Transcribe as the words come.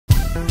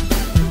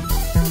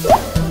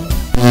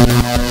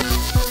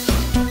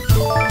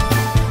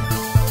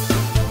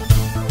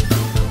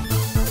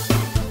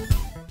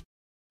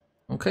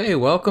Okay,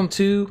 welcome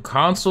to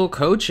console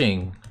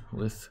coaching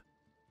with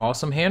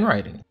awesome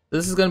handwriting.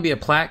 This is going to be a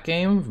plat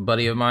game. A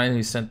buddy of mine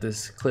who sent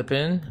this clip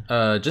in.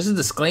 Just a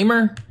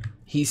disclaimer,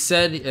 he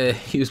said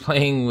he was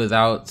playing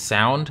without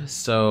sound,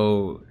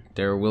 so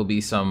there will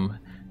be some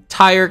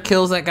tire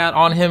kills that got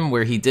on him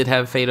where he did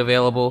have fade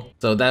available,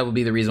 so that would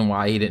be the reason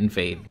why he didn't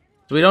fade.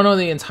 So we don't know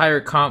the entire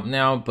comp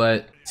now,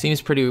 but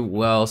seems pretty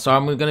well. So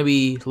I'm going to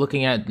be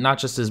looking at not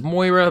just his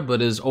Moira,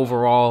 but his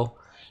overall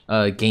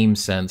game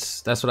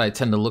sense. That's what I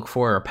tend to look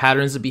for, are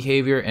patterns of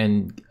behavior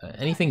and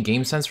anything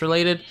game sense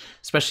related,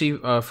 especially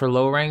for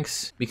low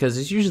ranks, because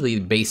it's usually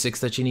the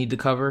basics that you need to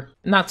cover,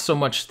 not so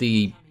much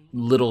the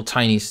little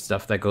tiny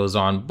stuff that goes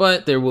on,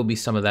 but there will be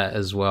some of that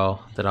as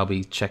well that I'll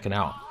be checking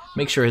out.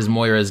 Make sure his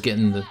Moira is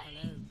getting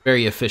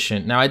very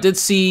efficient. Now I did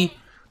see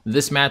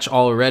this match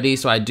already,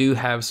 so I do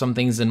have some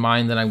things in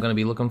mind that I'm going to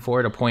be looking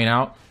for to point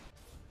out.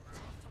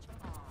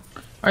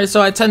 Alright,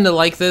 so I tend to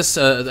like this,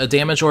 a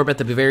damage orb at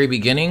the very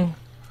beginning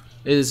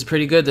is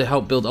pretty good to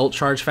help build ult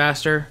charge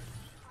faster.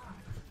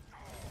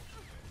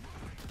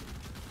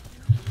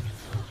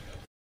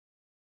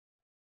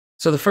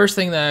 So the first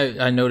thing that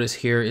I notice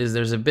here is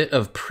there's a bit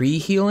of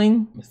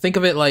pre-healing. Think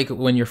of it like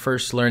when you're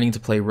first learning to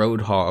play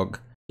Roadhog.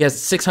 He has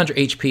 600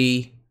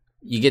 HP,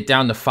 you get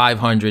down to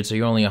 500, so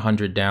you're only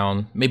 100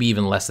 down, maybe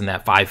even less than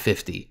that,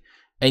 550.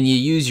 And you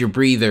use your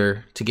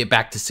breather to get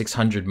back to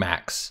 600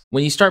 max.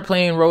 When you start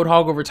playing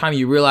Roadhog over time,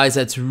 you realize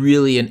that's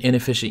really an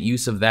inefficient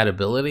use of that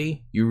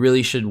ability. You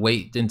really should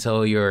wait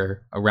until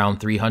you're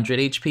around 300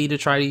 HP to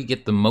try to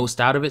get the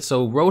most out of it.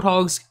 So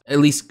Roadhogs, at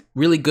least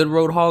really good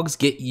Roadhogs,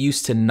 get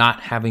used to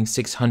not having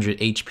 600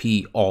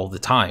 HP all the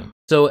time.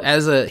 So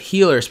as a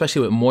healer,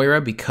 especially with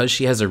Moira, because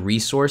she has a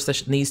resource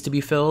that needs to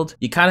be filled,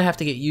 you kind of have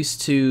to get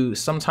used to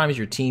sometimes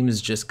your team is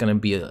just gonna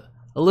be a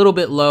little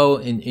bit low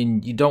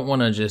and you don't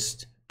wanna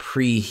just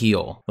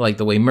pre-heal like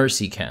the way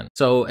Mercy can.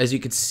 So as you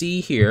can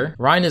see here,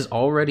 Ryan is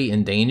already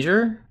in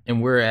danger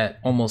and we're at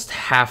almost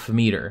half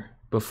meter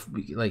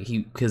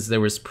because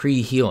there was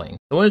pre-healing.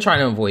 I want to try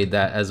to avoid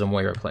that as a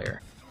Moira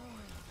player.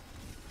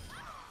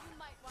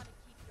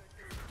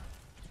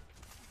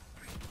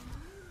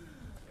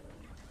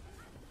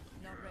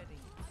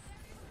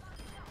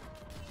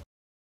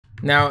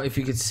 Now, if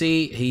you could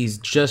see, he's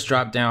just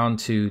dropped down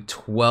to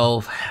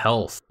 12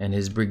 health and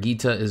his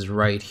Brigitte is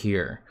right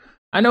here.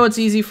 I know it's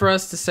easy for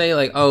us to say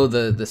like, oh,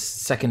 the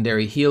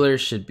secondary healer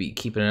should be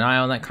keeping an eye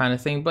on that kind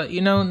of thing, but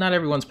you know, not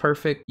everyone's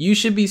perfect. You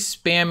should be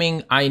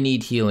spamming I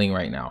need healing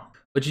right now.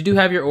 But you do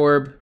have your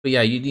orb, but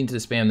yeah, you need to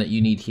spam that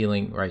you need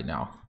healing right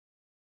now.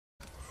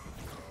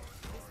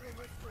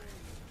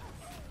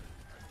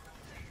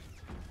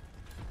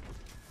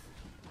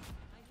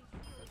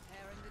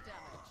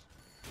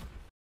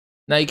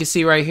 Now you can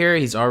see right here,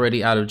 he's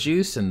already out of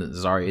juice and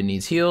Zarya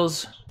needs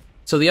heals.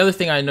 So the other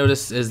thing I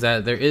noticed is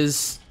that there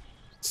needs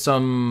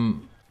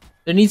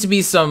to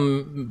be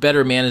some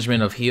better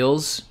management of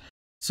heals.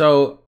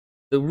 So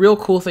the real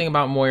cool thing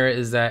about Moira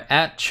is that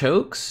at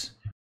chokes,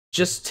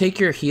 just take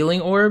your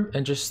healing orb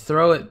and just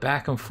throw it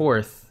back and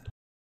forth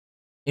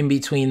in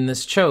between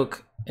this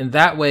choke. And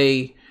that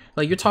way,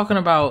 like you're talking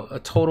about a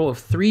total of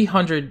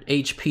 300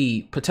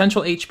 HP,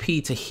 potential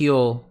HP to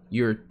heal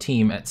your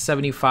team at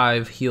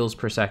 75 heals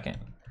per second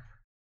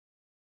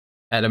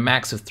at a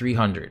max of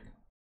 300.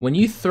 When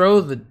you throw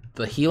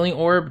the healing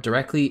orb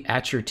directly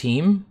at your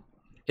team,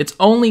 it's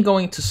only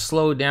going to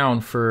slow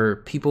down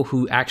for people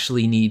who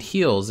actually need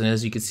heals. And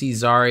as you can see,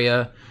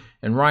 Zarya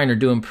and Ryan are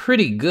doing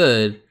pretty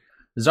good.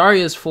 Zarya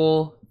is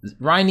full.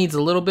 Ryan needs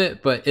a little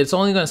bit, but it's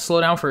only going to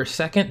slow down for a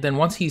second. Then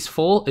once he's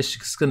full, it's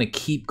just going to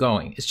keep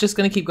going. It's just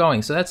going to keep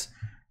going. So that's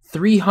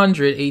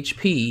 300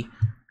 HP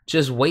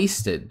just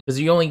wasted because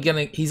he's only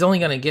going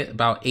to get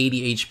about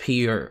 80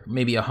 HP or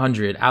maybe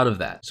 100 out of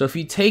that. So if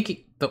you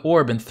take the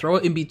orb and throw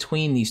it in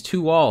between these two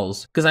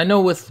walls, because I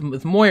know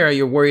with Moira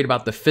you're worried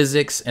about the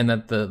physics and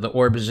that the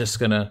orb is just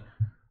gonna,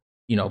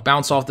 you know,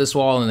 bounce off this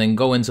wall and then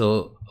go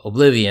into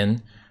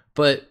oblivion.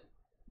 But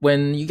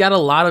when you got a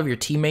lot of your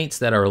teammates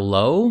that are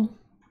low,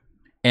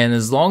 and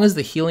as long as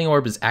the healing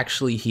orb is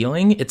actually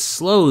healing, it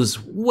slows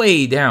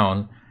way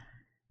down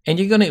and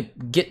you're gonna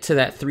get to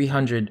that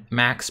 300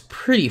 max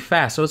pretty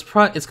fast. So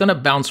it's gonna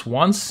bounce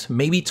once,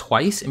 maybe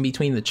twice in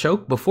between the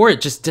choke before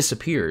it just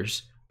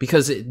disappears,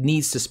 because it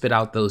needs to spit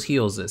out those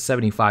heals at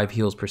 75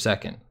 heals per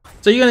second.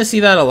 So you're gonna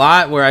see that a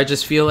lot, where I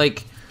just feel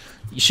like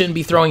you shouldn't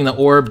be throwing the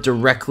orb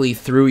directly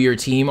through your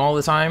team all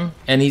the time,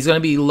 and he's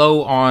gonna be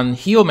low on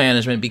heal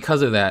management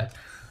because of that.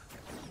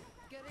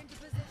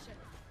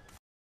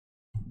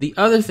 The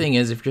other thing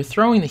is, if you're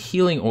throwing the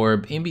healing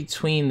orb in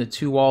between the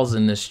two walls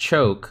in this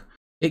choke,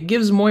 it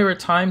gives Moira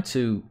time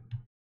to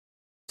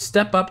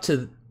step up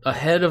to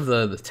ahead of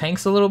the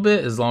tanks a little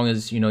bit, as long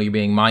as, you know, you're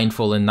being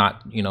mindful and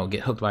not, you know,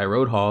 get hooked by a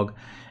Roadhog,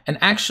 and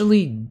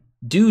actually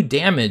do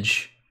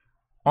damage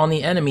on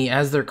the enemy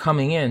as they're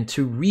coming in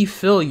to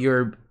refill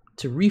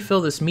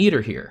this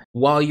meter here,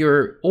 while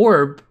your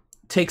orb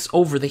takes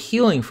over the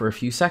healing for a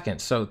few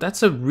seconds. So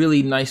that's a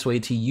really nice way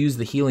to use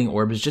the healing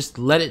orb, is just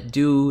let it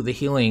do the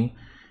healing,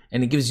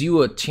 and it gives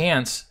you a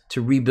chance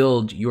to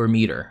rebuild your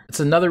meter. It's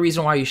another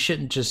reason why you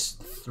shouldn't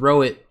just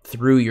throw it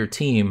through your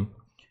team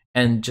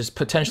and just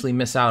potentially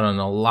miss out on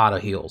a lot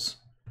of heals.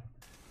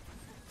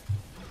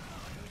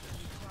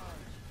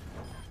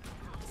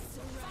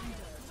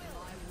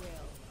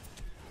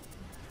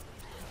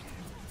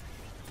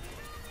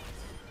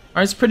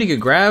 Alright, it's a pretty good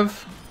grab.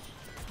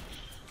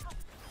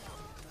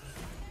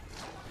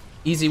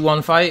 Easy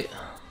one fight.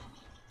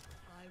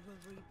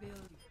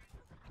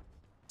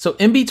 So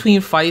in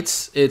between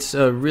fights, it's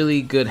a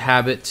really good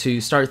habit to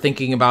start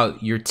thinking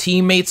about your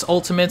teammates'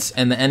 ultimates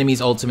and the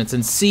enemy's ultimates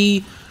and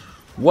see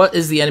what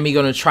is the enemy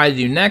going to try to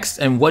do next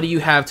and what do you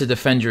have to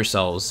defend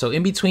yourselves. So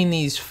in between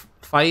these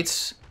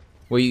fights,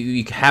 where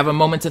you have a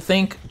moment to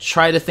think,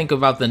 try to think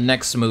about the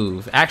next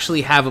move.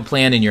 Actually have a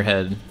plan in your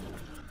head.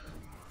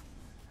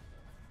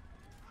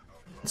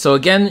 So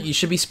again, you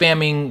should be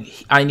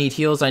spamming I need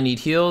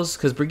heals,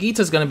 because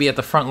Brigitte's going to be at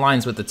the front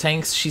lines with the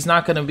tanks. She's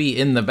not going to be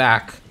in the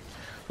back.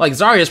 Like,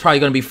 Zarya's probably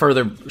going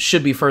to be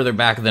should be further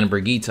back than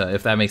Brigitte,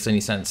 if that makes any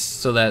sense,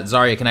 so that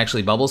Zarya can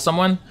actually bubble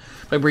someone.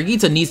 But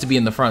Brigitte needs to be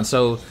in the front,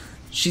 so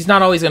she's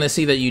not always going to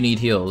see that you need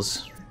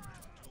heals.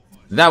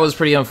 That was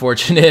pretty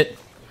unfortunate.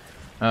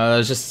 That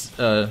was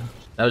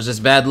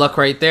just bad luck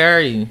right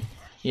there.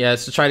 Yeah,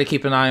 so try to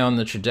keep an eye on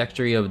the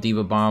trajectory of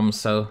D.Va bombs,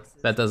 so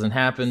that doesn't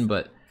happen.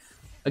 But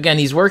again,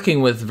 he's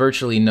working with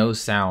virtually no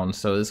sound,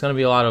 so there's going to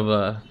be a lot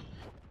of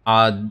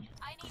odd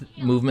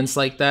movements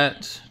like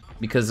that,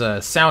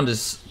 because sound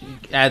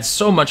adds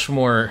so much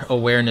more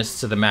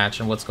awareness to the match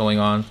and what's going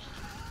on.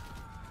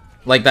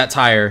 Like that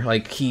tire,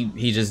 like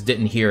he just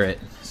didn't hear it.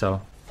 So,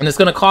 and it's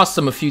going to cost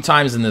him a few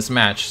times in this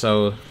match,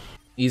 so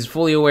he's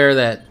fully aware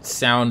that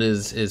sound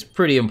is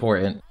pretty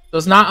important. So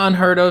it's not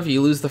unheard of.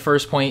 You lose the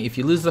first point. If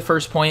you lose the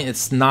first point,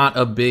 it's not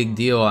a big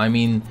deal. I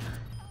mean,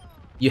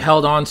 you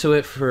held on to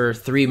it for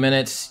 3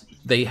 minutes.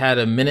 They had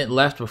a minute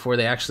left before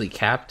they actually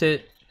capped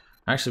it.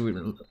 Actually,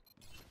 we're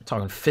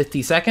talking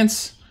 50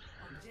 seconds.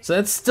 So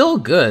that's still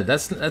good.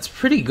 That's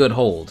pretty good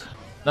hold.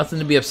 Nothing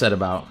to be upset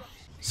about.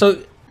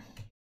 So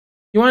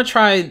you want to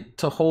try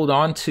to hold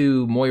on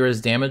to Moira's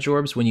damage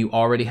orbs when you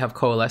already have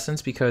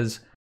Coalescence,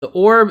 because the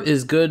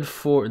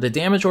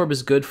damage orb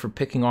is good for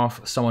picking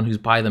off someone who's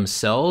by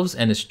themselves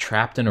and is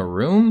trapped in a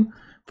room.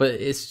 But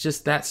it's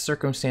just that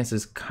circumstance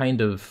is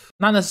kind of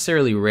not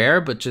necessarily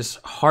rare, but just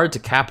hard to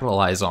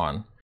capitalize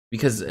on,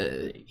 because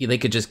they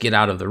could just get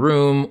out of the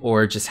room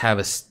or just have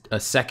a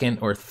second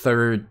or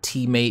third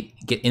teammate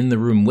get in the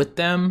room with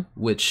them,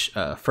 which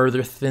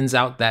further thins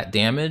out that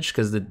damage,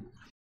 because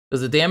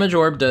the damage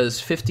orb does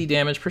 50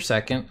 damage per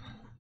second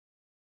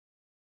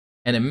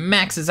and it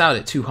maxes out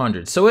at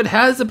 200. So it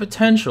has the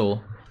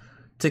potential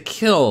to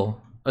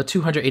kill a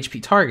 200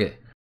 HP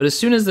target. But as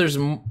soon as there's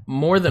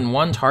more than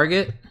one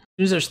target, as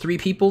soon as there's 3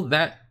 people,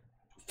 that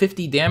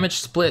 50 damage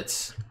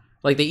splits.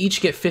 Like, they each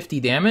get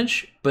 50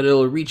 damage, but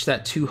it'll reach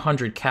that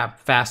 200 cap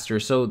faster,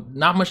 so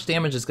not much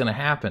damage is going to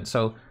happen.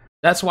 So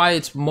that's why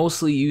it's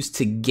mostly used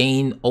to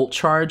gain ult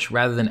charge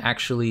rather than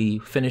actually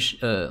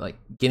finish, like,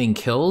 getting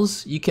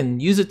kills. You can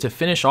use it to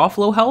finish off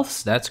low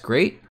healths, that's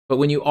great. But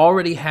when you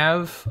already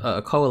have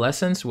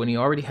Coalescence, when you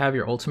already have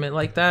your ultimate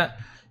like that,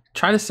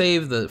 try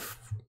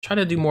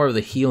to do more of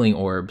the healing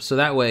orb, so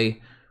that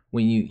way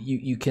when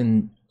you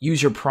can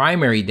use your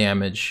primary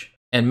damage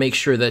and make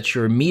sure that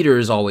your meter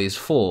is always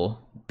full,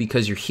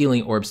 because your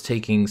healing orb's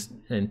taking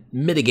and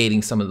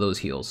mitigating some of those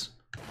heals.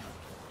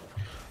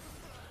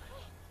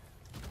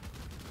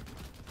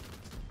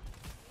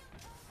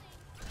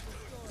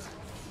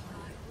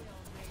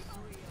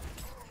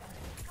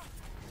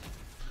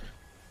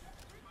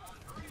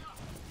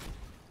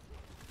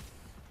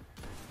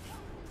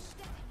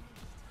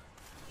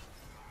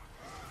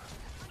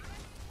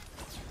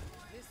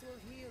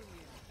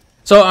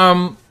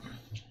 So,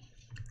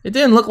 it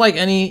didn't look like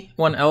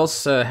anyone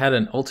else had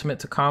an ultimate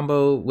to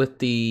combo with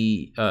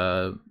the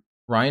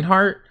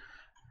Reinhardt.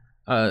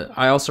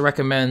 I also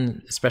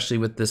recommend, especially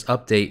with this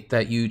update,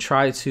 that you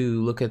try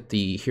to look at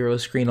the hero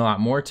screen a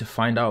lot more to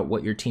find out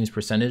what your team's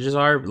percentages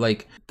are.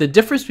 Like, the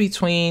difference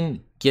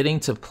between getting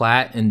to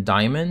Plat and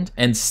Diamond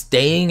and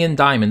staying in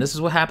Diamond. This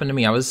is what happened to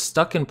me. I was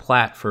stuck in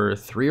Plat for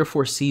 3 or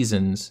 4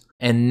 seasons.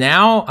 And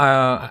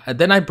now,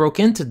 then I broke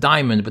into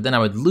Diamond, but then I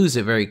would lose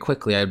it very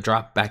quickly. I'd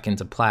drop back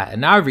into Plat.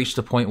 And now I've reached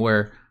a point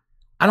where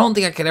I don't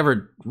think I could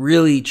ever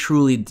really,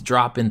 truly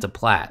drop into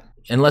Plat.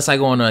 Unless I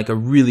go on like a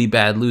really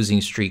bad losing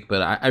streak.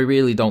 But I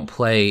really don't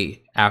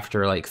play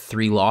after like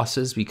 3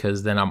 losses,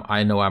 because then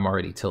I know I'm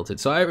already tilted.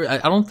 So I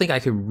don't think I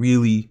could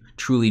really,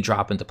 truly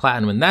drop into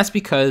Platinum. And that's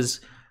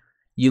because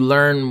you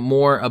learn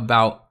more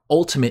about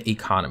ultimate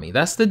economy.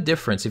 That's the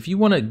difference. If you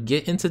want to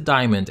get into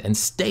Diamond and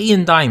stay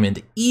in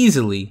Diamond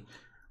easily,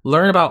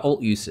 learn about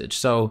ult usage.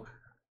 So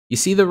you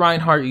see the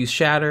Reinhardt use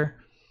Shatter.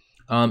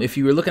 If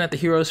you were looking at the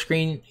hero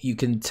screen, you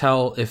can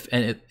tell if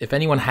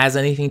anyone has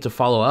anything to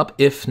follow up.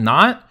 If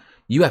not,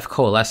 you have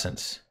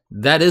Coalescence.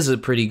 that is a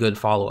pretty good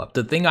follow-up.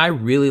 The thing I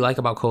really like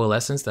about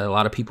Coalescence that a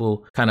lot of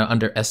people kind of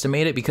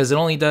underestimate it, because it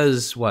only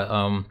does what,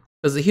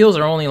 because the heals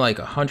are only like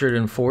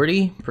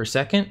 140 per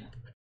second,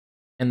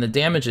 and the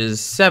damage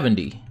is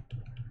 70.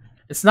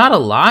 It's not a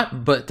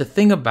lot, but the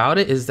thing about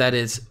it is that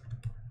it's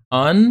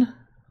unblockable.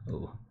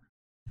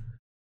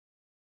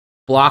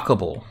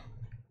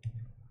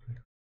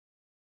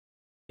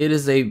 It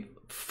is a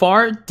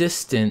far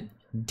distant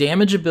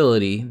damage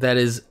ability that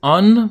is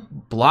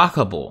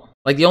unblockable.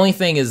 Like, the only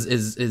thing is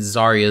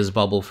Zarya's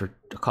bubble for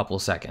a couple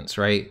seconds,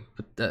 right?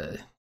 But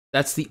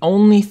that's the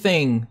only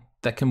thing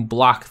that can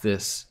block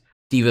this.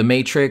 D.Va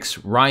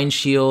Matrix, Rein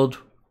Shield,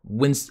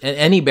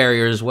 any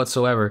barriers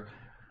whatsoever.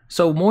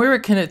 So Moira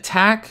can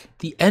attack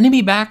the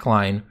enemy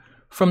backline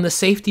from the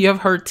safety of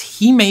her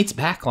teammate's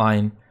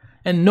backline,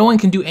 and no one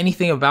can do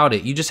anything about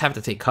it. You just have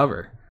to take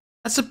cover.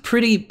 That's a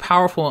pretty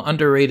powerful,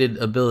 underrated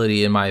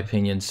ability, in my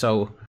opinion.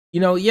 So,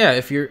 you know, yeah,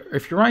 if your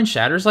Rein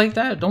shatters like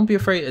that, don't be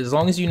afraid. As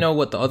long as you know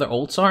what the other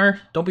ults are,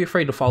 don't be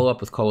afraid to follow up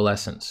with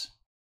Coalescence.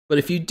 But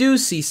if you do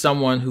see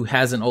someone who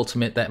has an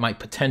ultimate that might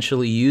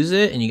potentially use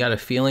it, and you got a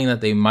feeling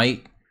that they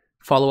might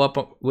follow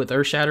up with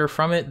Earthshatter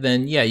from it,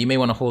 then yeah, you may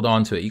want to hold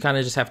on to it. You kind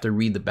of just have to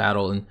read the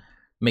battle and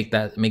make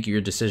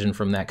your decision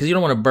from that, because you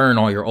don't want to burn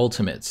all your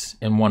ultimates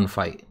in one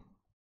fight.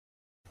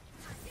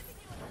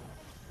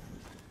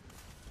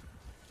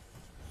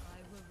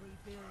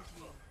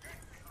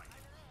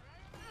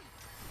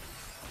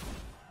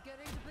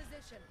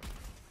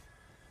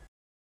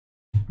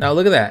 Now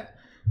look at that.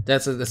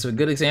 That's a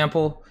good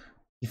example.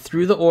 He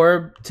threw the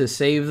orb to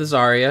save the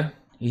Zarya.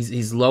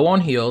 He's low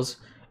on heals,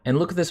 and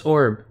look at this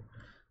orb.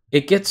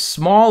 It gets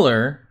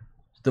smaller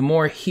the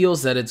more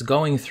heals that it's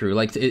going through.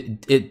 Like,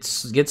 it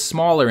gets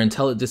smaller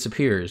until it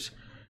disappears.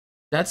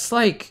 That's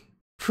like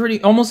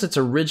almost its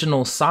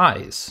original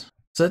size.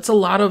 So that's a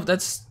lot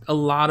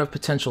of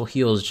potential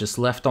heals just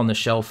left on the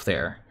shelf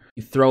there.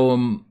 You throw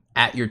them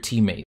at your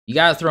teammate. You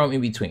gotta throw them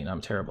in between.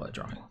 I'm terrible at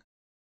drawing.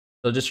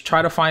 So just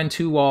try to find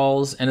 2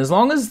 walls, and as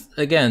long as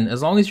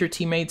your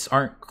teammates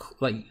aren't,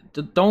 like,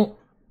 don't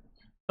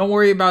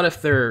worry about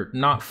if they're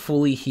not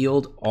fully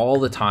healed all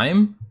the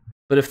time.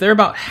 But if they're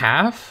about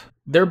half,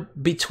 they're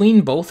between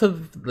both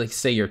of, like,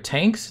 say, your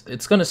tanks,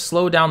 it's going to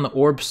slow down the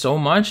orb so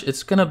much,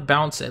 it's going to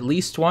bounce at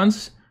least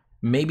once,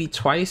 maybe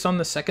twice on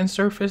the second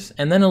surface,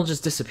 and then it'll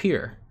just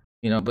disappear.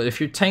 You know, but if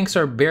your tanks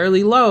are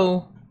barely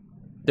low,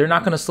 they're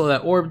not going to slow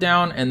that orb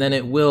down, and then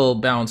it will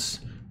bounce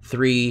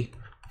 3-4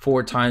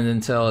 times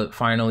until it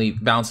finally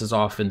bounces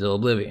off into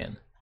oblivion.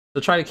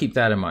 So try to keep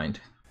that in mind.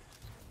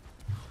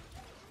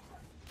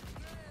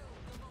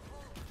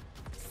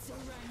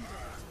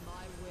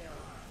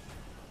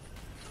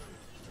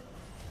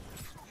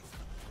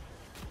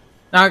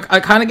 Now, I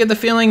kind of get the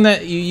feeling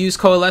that you use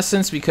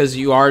Coalescence because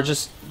you are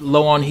just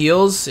low on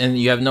heals and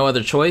you have no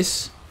other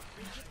choice.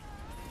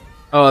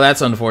 Oh,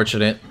 that's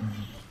unfortunate.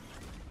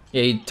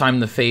 Yeah, you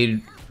timed the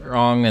fade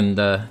wrong, and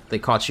they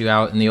caught you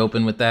out in the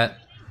open with that.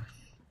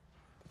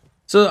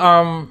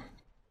 So,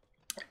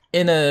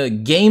 in a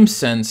game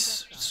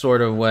sense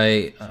sort of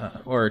way,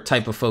 or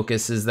type of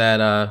focus, is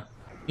that,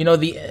 you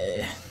know,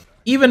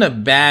 even a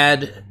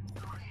bad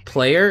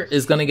player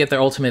is going to get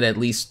their ultimate at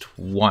least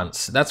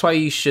once. That's why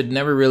you should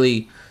never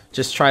really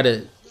just try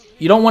to...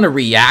 You don't want to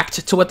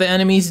react to what the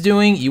enemy's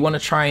doing. You want to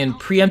try and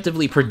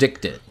preemptively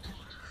predict it.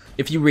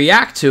 If you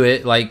react to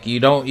it, like you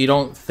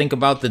don't think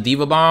about the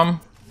D.Va bomb,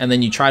 and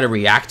then you try to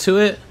react to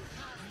it,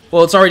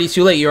 well, it's already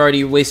too late. You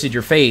already wasted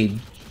your fade,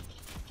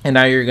 and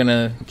now you're going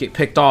to get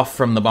picked off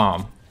from the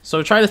bomb.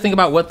 So try to think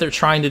about what they're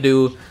trying to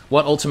do,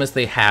 what ultimates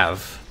they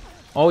have.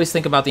 Always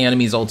think about the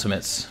enemy's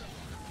ultimates.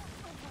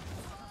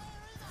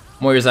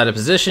 Moira's out of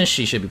position.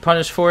 She should be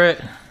punished for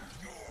it.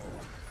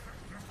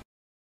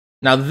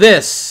 Now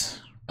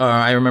this,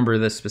 I remember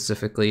this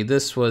specifically.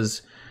 This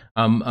was,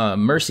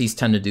 Mercies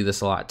tend to do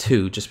this a lot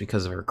too, just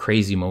because of her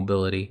crazy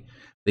mobility.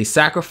 They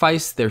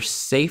sacrifice their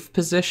safe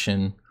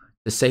position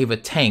to save a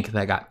tank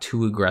that got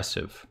too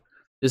aggressive.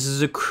 This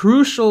is a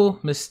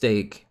crucial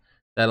mistake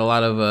that a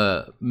lot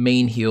of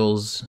main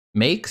heals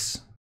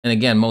makes. And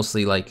again,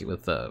 mostly like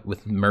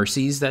with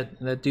Mercies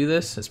that do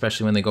this,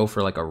 especially when they go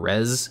for like a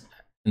res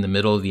in the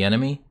middle of the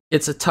enemy.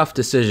 It's a tough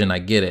decision, I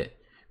get it,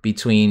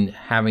 between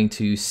having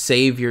to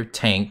save your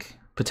tank,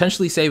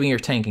 potentially saving your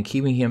tank and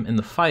keeping him in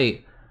the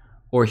fight,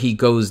 or he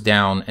goes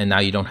down and now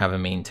you don't have a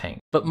main tank.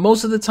 But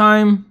most of the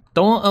time,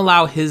 don't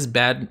allow his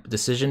bad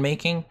decision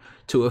making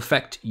to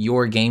affect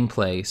your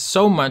gameplay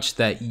so much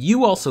that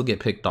you also get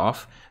picked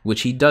off,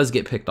 which he does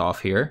get picked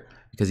off here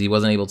because he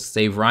wasn't able to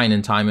save Rein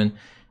in time, and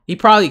he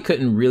probably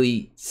couldn't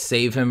really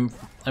save him.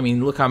 I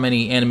mean, look how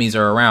many enemies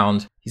are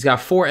around. He's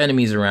got 4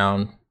 enemies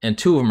around, and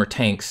 2 of them are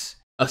tanks.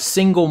 A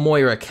single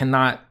Moira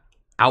cannot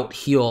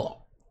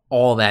out-heal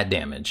all that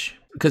damage.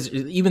 Because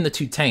even the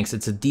 2 tanks,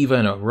 it's a D.Va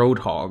and a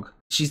Roadhog.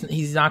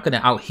 He's not going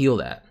to out-heal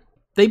that.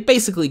 They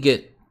basically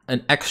get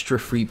an extra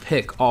free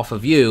pick off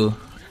of you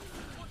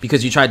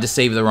because you tried to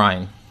save the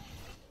Rein.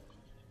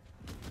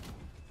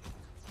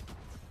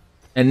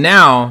 And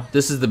now,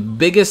 this is the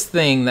biggest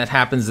thing that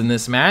happens in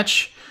this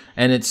match.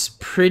 And it's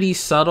pretty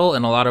subtle,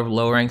 and a lot of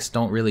low ranks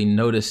don't really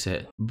notice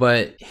it.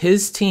 But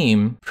his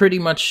team pretty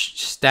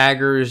much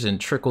staggers and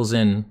trickles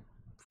in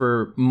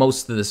for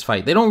most of this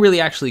fight. They don't really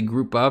actually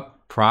group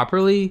up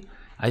properly,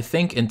 I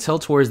think, until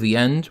towards the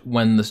end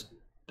when the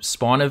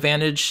spawn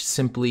advantage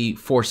simply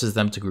forces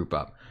them to group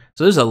up.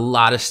 So there's a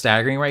lot of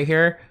staggering right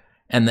here,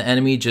 and the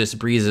enemy just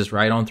breezes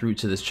right on through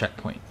to this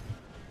checkpoint.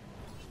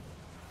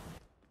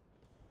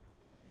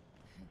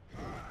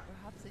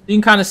 You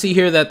can kind of see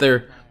here that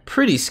they're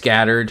pretty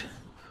scattered.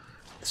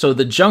 So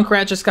the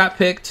Junkrat just got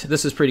picked.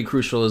 This is pretty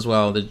crucial as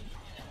well.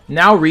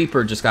 Now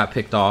Reaper just got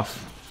picked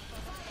off.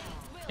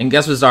 And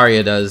guess what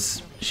Zarya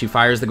does? She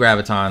fires the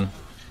Graviton.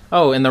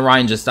 Oh, and the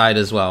Rein just died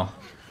as well.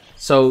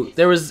 So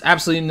there was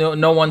absolutely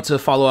no one to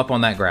follow up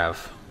on that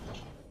Grav.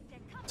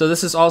 So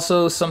this is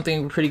also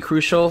something pretty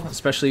crucial,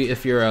 especially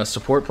if you're a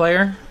support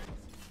player.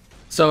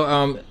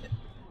 So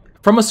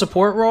from a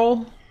support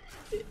role,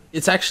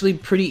 it's actually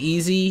pretty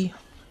easy.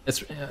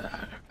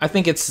 I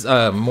think it's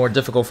more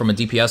difficult from a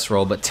DPS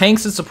role, but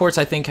tanks and supports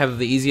I think have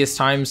the easiest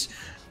times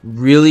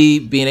really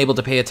being able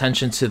to pay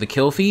attention to the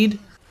kill feed.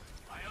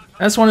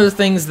 That's one of the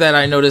things that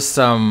I noticed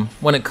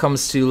when it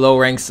comes to low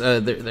ranks.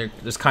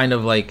 There's kind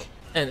of like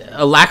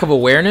a lack of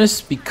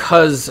awareness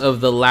because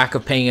of the lack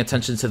of paying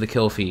attention to the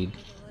kill feed.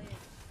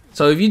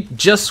 So if you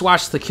just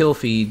watch the kill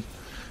feed,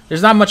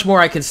 there's not much more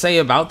I can say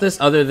about this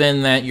other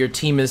than that your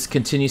team is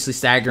continuously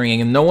staggering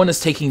and no one is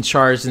taking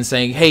charge and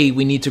saying, hey,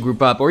 we need to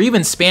group up, or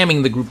even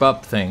spamming the group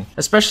up thing.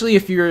 Especially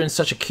if you're in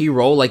such a key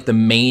role like the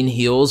main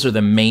heals or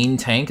the main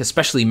tank,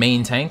 especially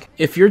main tank.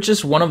 If you're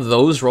just one of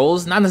those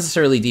roles, not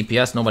necessarily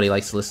DPS, nobody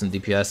likes to listen to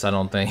DPS, I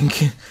don't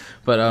think.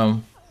 But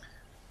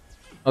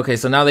okay,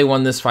 so now they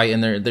won this fight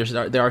and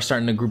they are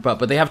starting to group up,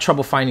 but they have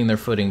trouble finding their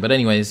footing. But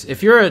anyways,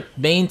 if you're a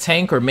main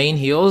tank or main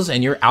heals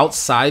and you're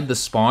outside the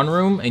spawn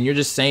room and you're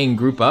just saying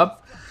group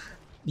up,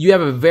 you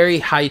have a very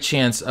high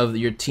chance of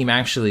your team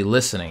actually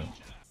listening.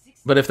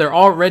 But if they're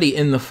already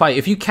in the fight,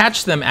 if you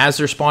catch them as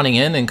they're spawning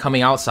in and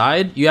coming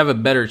outside, you have a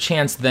better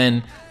chance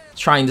than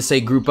trying to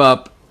say group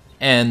up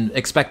and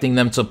expecting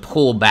them to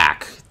pull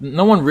back.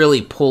 No one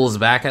really pulls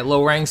back at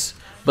low ranks,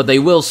 but they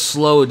will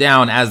slow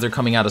down as they're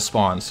coming out of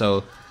spawn.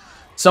 So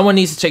someone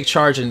needs to take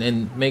charge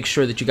and make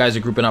sure that you guys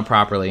are grouping up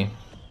properly.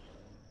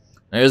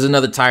 There's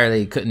another tire that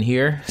you couldn't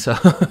hear, so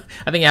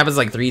I think it happens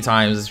like 3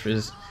 times.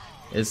 This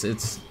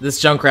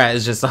Junkrat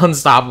is just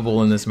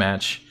unstoppable in this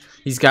match.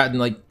 He's gotten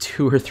like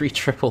 2 or 3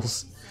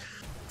 triples,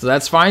 so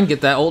that's fine.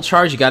 Get that ult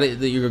charge. You got it.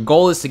 Your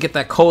goal is to get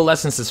that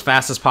coalescence as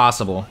fast as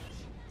possible.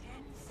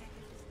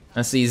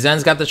 Let's see.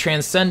 Zen's got the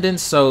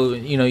transcendence, so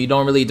you know you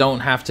don't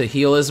have to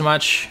heal as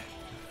much.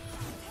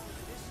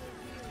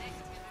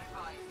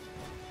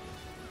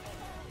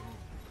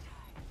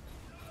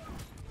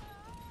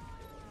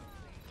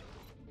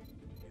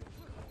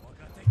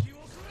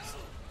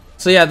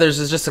 So yeah,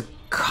 there's just a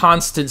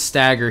constant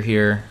stagger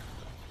here.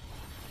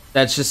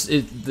 That's just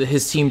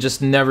his team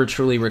just never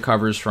truly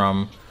recovers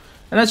from,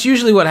 and that's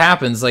usually what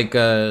happens. Like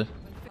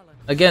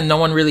again, no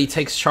one really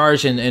takes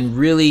charge, and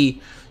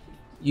really,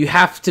 you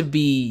have to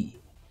be.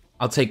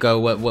 I'll take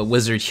what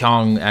Wizard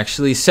Hyung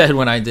actually said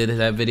when I did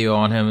that video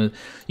on him.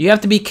 You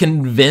have to be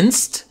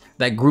convinced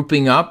that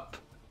grouping up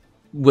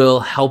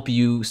will help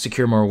you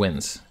secure more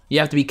wins. You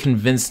have to be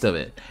convinced of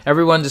it.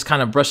 Everyone just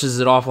kind of brushes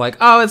it off like,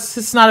 oh,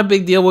 it's not a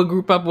big deal. We'll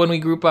group up when we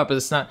group up.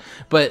 It's not.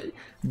 But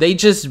they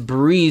just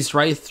breezed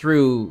right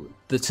through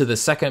to the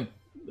second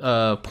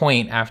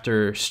point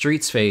after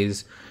Streets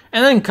phase,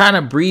 and then kind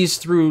of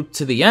breezed through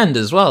to the end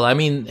as well. I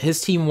mean,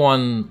 his team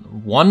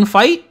won 1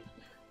 fight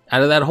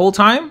out of that whole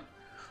time.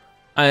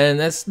 And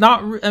that's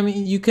not, I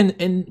mean, you can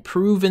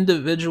improve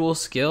individual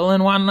skill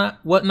and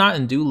whatnot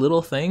and do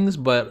little things,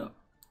 but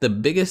the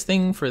biggest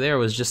thing for there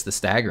was just the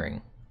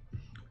staggering.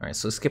 All right,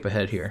 so let's skip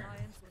ahead here.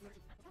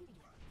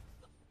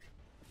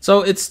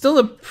 So it's still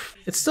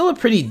a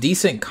pretty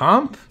decent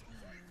comp.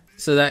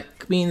 So that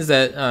means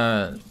that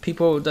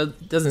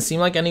doesn't seem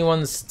like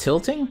anyone's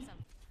tilting.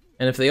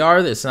 And if they are,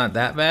 it's not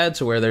that bad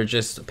to where they're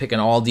just picking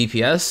all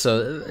DPS.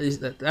 So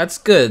that's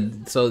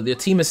good. So the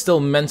team is still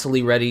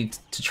mentally ready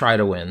to try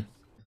to win.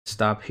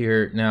 Stop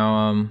here.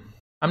 Now,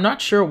 I'm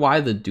not sure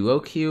why the duo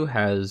queue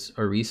has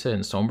Orisa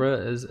and Sombra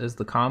as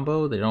the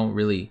combo. They don't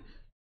really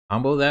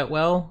combo that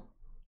well.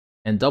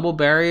 And double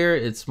barrier,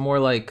 it's more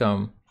like,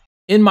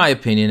 in my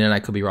opinion, and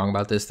I could be wrong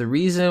about this, the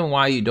reason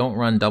why you don't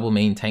run double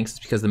main tanks is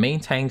because the main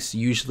tanks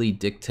usually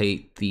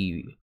dictate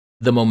the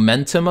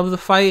momentum of the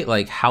fight,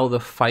 like how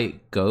the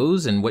fight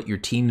goes and what your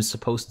team is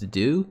supposed to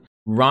do.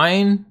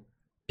 Rein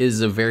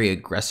is a very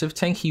aggressive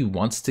tank. He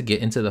wants to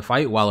get into the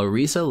fight, while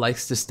Orisa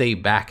likes to stay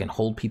back and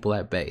hold people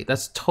at bay.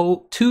 That's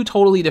 2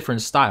 totally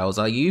different styles.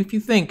 Like, if you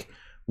think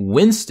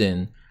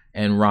Winston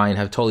and Rein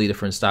have totally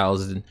different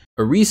styles, and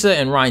Orisa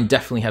and Rein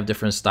definitely have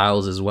different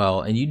styles as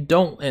well. And you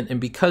don't, and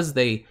because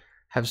they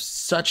have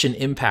such an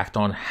impact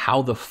on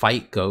how the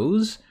fight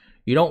goes,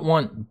 you don't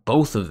want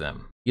both of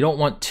them. You don't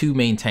want 2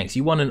 main tanks.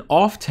 You want an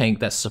off tank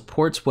that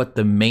supports what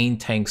the main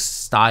tank's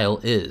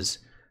style is.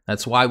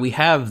 That's why we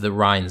have the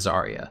Rein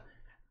Zarya.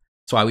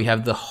 That's why we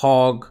have the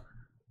Hog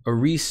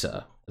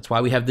Orisa. That's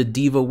why we have the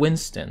Diva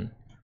Winston,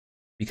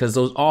 because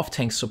those off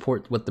tanks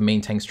support what the main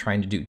tank's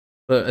trying to do.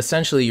 But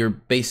essentially, you're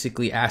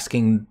basically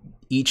asking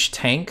each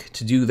tank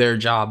to do their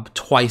job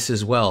twice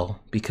as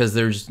well, because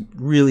there's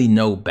really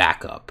no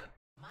backup.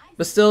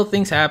 But still,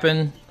 things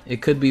happen.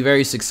 It could be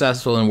very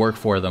successful and work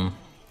for them.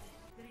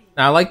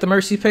 Now, I like the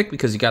Mercy pick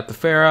because you got the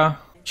Pharah.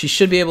 She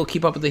should be able to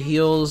keep up with the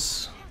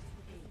heals.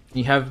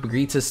 You have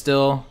Brigitte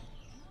still.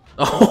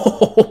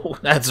 Oh,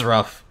 that's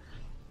rough.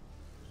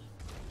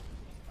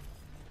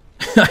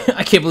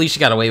 I can't believe she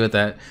got away with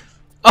that.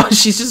 Oh,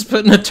 she's just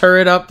putting a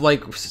turret up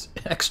like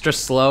extra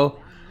slow.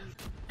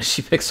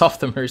 She picks off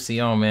the Mercy.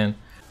 Oh man.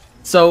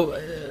 So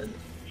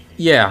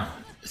yeah.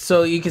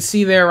 So you can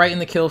see there right in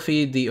the kill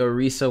feed, the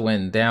Orisa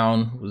went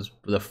down.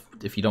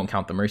 If you don't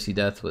count the Mercy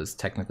death, was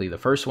technically the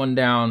first one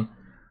down.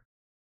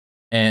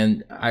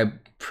 And I'm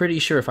pretty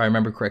sure, if I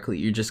remember correctly,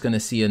 you're just going to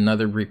see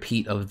another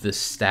repeat of this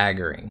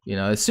staggering. You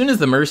know, as soon as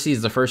the Mercy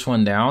is the first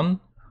one down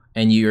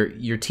and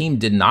your team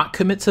did not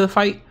commit to the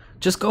fight,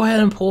 just go ahead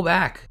and pull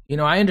back. You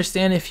know, I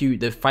understand if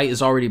the fight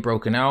is already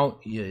broken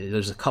out,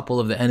 there's a couple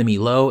of the enemy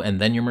low,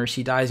 and then your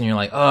Mercy dies, and you're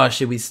like, oh,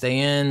 should we stay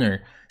in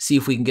or see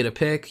if we can get a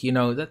pick? You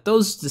know,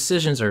 those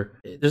decisions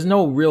there's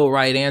no real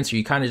right answer.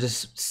 You kind of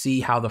just see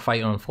how the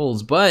fight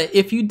unfolds. But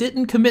if you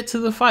didn't commit to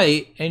the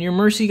fight and your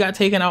Mercy got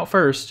taken out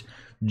first,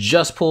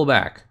 just pull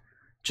back.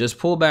 Just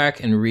pull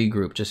back and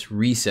regroup. Just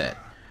reset.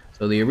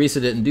 So the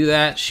Orisa didn't do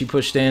that. She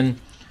pushed in.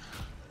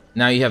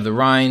 Now you have the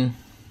Rein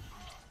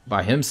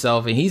by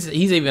himself, and he's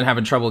even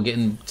having trouble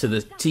getting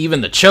to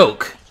even the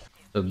choke.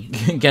 So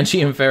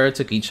Genji and Pharah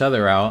took each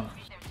other out.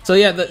 So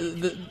yeah,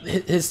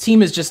 his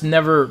team is just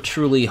never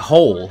truly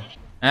whole.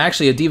 And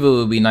actually, a Diva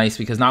would be nice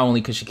because not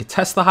only could she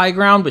contest the high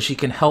ground, but she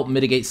can help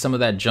mitigate some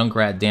of that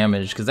Junkrat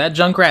damage, because that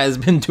Junkrat has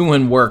been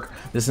doing work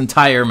this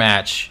entire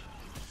match.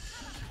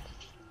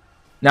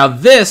 Now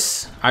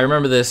this, I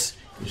remember this,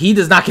 he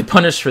does not get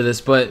punished for this,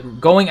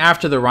 but going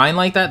after the Rein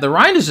like that, the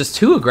Rein is just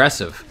too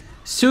aggressive.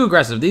 It's too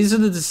aggressive. These are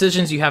the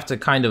decisions you have to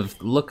kind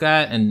of look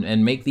at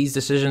and make these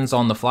decisions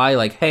on the fly.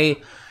 Like,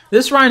 hey,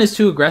 this Rein is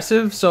too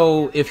aggressive,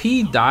 so if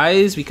he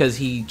dies because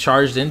he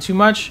charged in too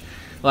much,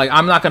 like,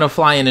 I'm not going to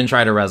fly in and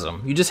try to res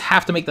him. You just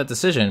have to make that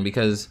decision,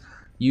 because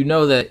you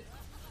know that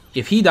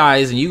if he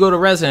dies and you go to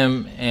res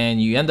him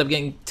and you end up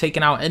getting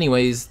taken out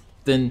anyways,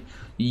 then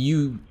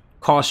you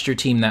cost your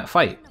team that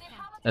fight.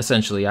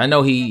 Essentially, I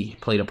know he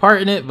played a part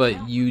in it,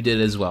 but you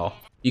did as well.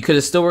 You could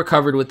have still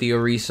recovered with the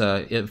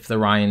Orisa if the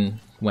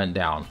Rein went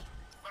down.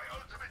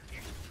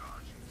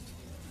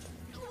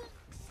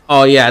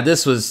 Oh yeah,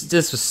 this was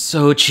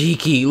so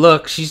cheeky.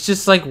 Look, she's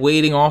just like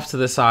waiting off to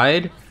the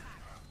side.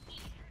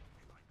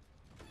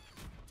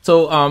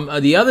 So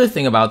the other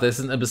thing about this,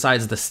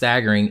 besides the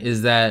staggering,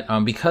 is that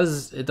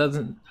because it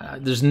doesn't,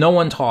 there's no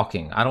one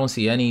talking. I don't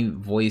see any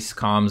voice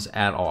comms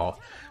at all.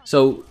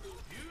 So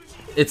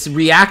it's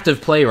reactive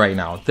play right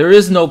now. There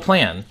is no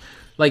plan.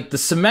 Like, the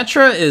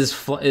Symmetra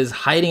is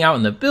hiding out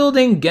in the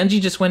building. Genji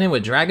just went in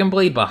with Dragon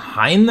Blade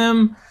behind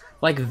them.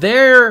 Like,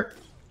 they're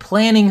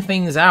planning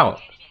things out.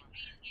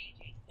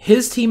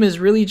 His team is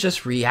really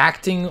just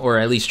reacting, or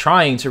at least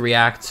trying to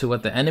react to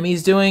what the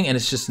enemy's doing, and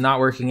it's just not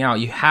working out.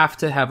 You have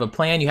to have a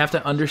plan. You have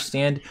to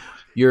understand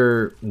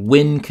your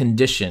win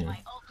condition.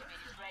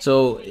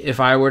 So if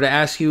I were to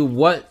ask you,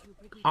 what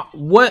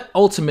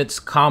ultimates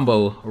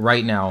combo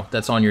right now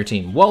that's on your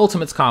team? What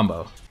ultimates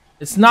combo?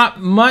 It's not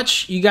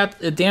much. You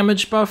got a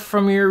damage buff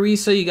from your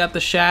Orisa. You got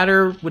the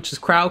Shatter, which is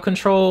crowd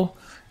control.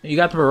 You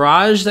got the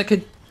Barrage that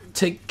could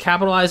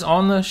capitalize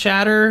on the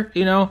Shatter.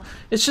 You know,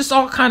 it's just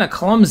all kind of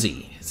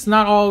clumsy. It's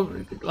not all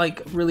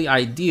like really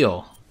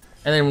ideal.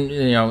 And then,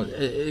 you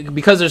know,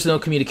 because there's no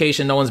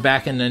communication, no one's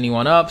backing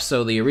anyone up.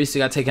 So the Orisa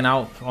got taken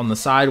out on the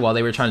side while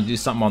they were trying to do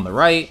something on the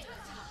right.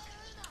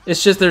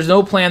 It's just there's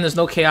no plan, there's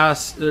no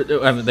chaos.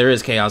 I mean, there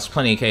is chaos,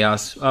 plenty of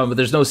chaos, but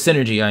there's no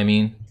synergy. I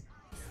mean,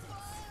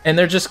 and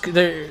they're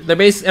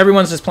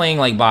everyone's just playing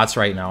like bots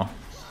right now.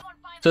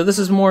 So this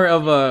is more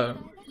of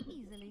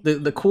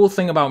the cool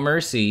thing about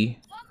Mercy,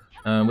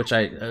 which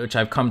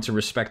I've come to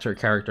respect her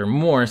character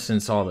more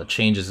since all the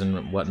changes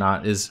and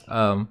whatnot, is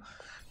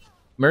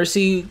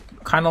Mercy,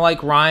 kind of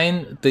like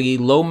Rein, the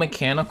low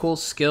mechanical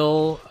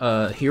skill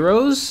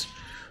heroes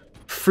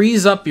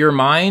freeze up your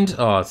mind.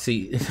 Oh,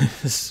 see,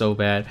 this is so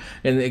bad.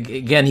 And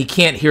again, he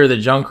can't hear the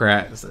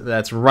Junkrat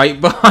that's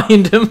right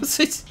behind him.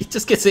 So he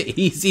just gets an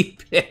easy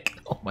pick.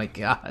 Oh my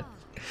god.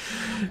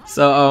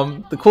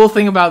 So the cool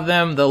thing about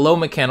them, the low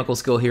mechanical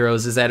skill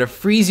heroes, is that it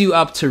frees you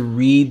up to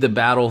read the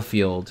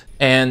battlefield.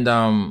 And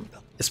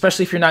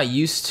especially if you're not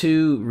used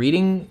to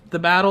reading the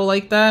battle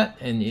like that,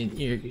 and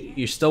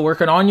you're still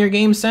working on your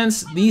game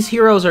sense, these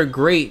heroes are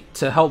great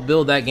to help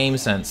build that game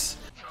sense.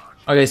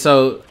 Okay,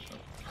 so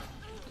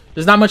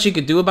there's not much you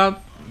could do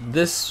about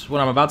this, what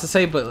I'm about to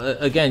say,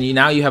 but again,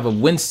 now you have a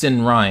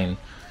Winston Rein.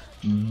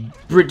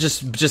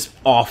 Just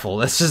awful.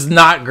 That's just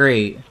not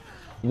great.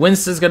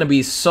 Winston's going to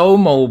be so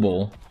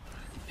mobile,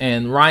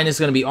 and Rein is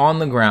going to be on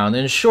the ground.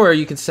 And sure,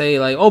 you could say,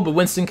 like, oh, but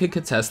Winston could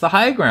contest the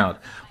high ground.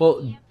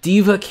 Well,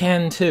 Diva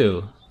can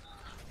too.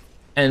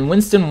 And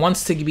Winston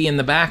wants to be in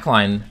the back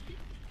line.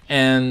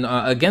 And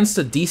against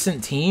a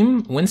decent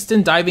team,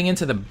 Winston diving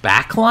into the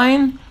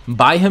backline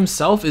by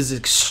himself is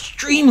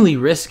extremely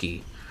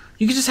risky.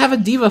 You could just have a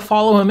D.Va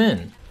follow him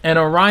in. And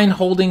Orion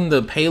holding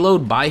the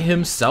payload by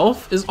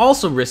himself is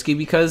also risky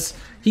because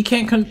he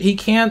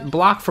can't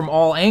block from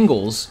all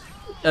angles.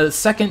 An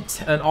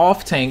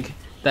off tank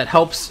that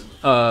helps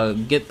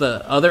get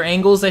the other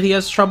angles that he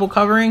has trouble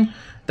covering,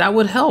 that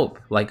would help,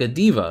 like a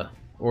D.Va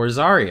or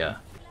Zarya.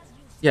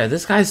 Yeah,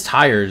 this guy's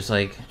tires,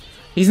 like,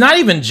 he's not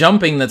even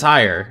jumping the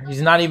tire.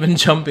 He's not even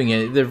jumping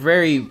it. They're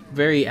very,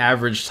 very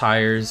average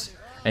tires,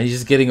 and he's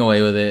just getting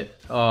away with it.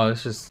 Oh,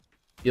 it's just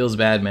feels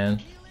bad,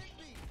 man.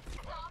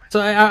 So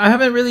I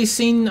haven't really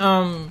seen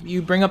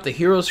you bring up the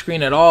hero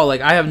screen at all.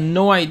 Like, I have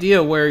no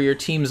idea where your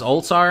team's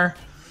ults are.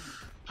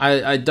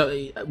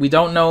 We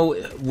don't know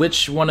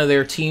which one of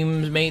their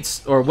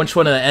teammates or which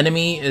one of the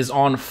enemy is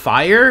on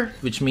fire,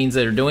 which means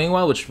they're doing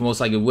well, which most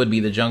likely would be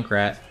the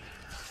Junkrat.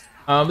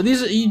 But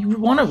you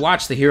want to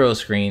watch the hero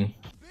screen.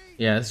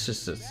 Yeah, it's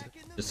just a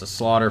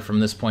slaughter from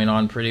this point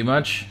on, pretty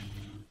much.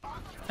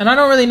 And I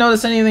don't really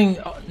notice anything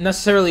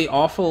necessarily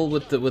awful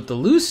with the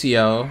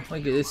Lucio.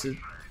 Like,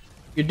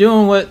 you're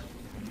doing what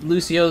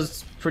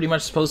Lucio's pretty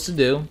much supposed to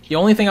do. The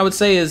only thing I would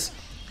say is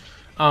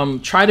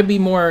try to be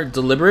more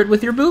deliberate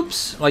with your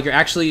boops. Like, you're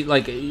actually,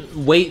 like,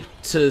 wait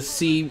for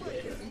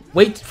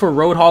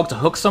Roadhog to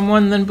hook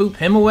someone, then boop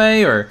him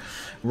away, or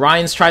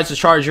Ryan tries to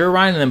charge your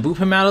Ryan and then boop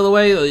him out of the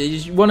way.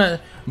 You want to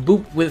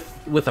boop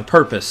with a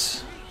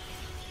purpose.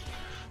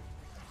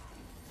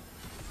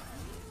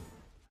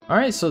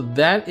 Alright, so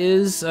that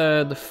is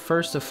the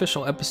first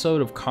official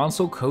episode of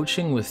Console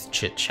Coaching with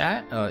Chit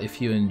Chat.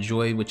 If you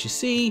enjoy what you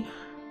see,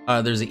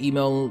 there's an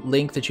email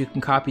link that you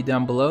can copy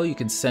down below. You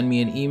can send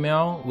me an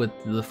email with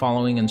the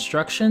following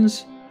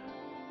instructions.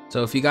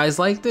 So if you guys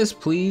like this,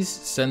 please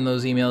send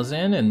those emails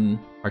in and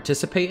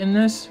participate in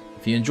this.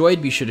 If you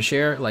enjoyed, be sure to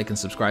share, like, and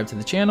subscribe to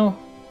the channel.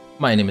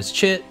 My name is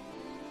Chit,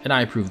 and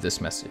I approve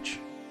this message.